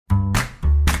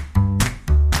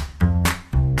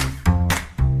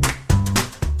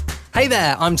Hey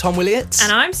there, I'm Tom Williott.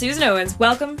 And I'm Susan Owens.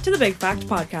 Welcome to the Big Fact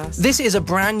Podcast. This is a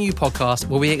brand new podcast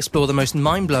where we explore the most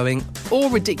mind-blowing or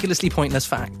ridiculously pointless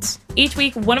facts. Each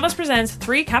week, one of us presents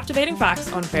 3 captivating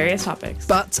facts on various topics.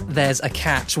 But there's a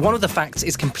catch. One of the facts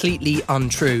is completely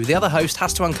untrue. The other host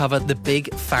has to uncover the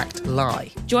big fact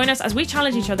lie. Join us as we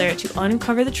challenge each other to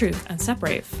uncover the truth and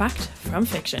separate fact from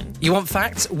fiction. You want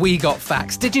facts? We got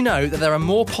facts. Did you know that there are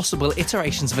more possible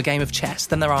iterations of a game of chess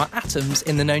than there are atoms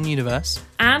in the known universe?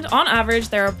 And on average,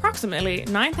 there are approximately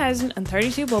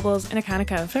 9,032 bubbles in a can of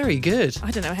Coke. Very good.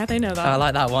 I don't know how they know that. I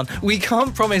like that one. We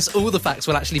can't promise all the facts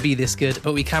will actually be this good,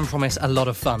 but we can promise a lot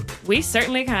of fun. We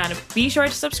certainly can. Be sure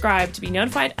to subscribe to be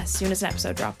notified as soon as an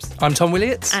episode drops. I'm Tom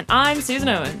Williott. And I'm Susan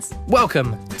Owens.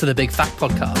 Welcome to the Big Fact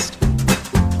Podcast.